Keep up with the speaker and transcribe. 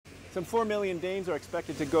Some 4 million Danes are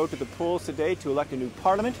expected to go to the polls today to elect a new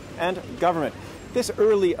parliament and government. This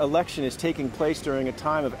early election is taking place during a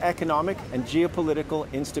time of economic and geopolitical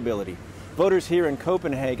instability. Voters here in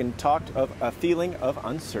Copenhagen talked of a feeling of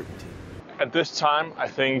uncertainty. At this time, I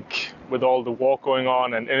think with all the war going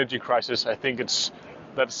on and energy crisis, I think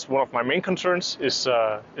that's one of my main concerns is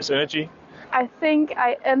energy. I think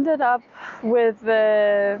I ended up with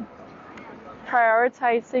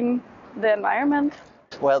prioritizing the environment.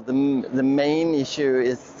 Well, the main issue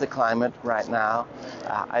is the climate right now.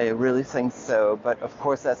 I really think so. But of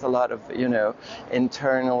course, there's a lot of,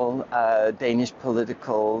 internal Danish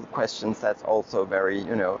political questions that's also very,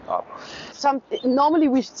 up. Normally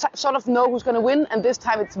we sort of know who's going to win, and this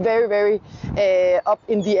time it's very, very up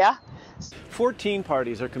in the air. 14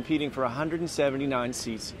 parties are competing for 179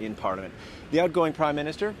 seats in Parliament. The outgoing Prime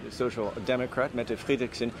Minister, the Social Democrat Mette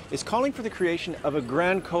Frederiksen, is calling for the creation of a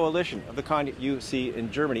grand coalition of the kind you see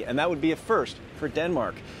in Germany, and that would be a first for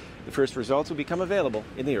Denmark. The first results will become available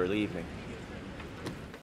in the early evening.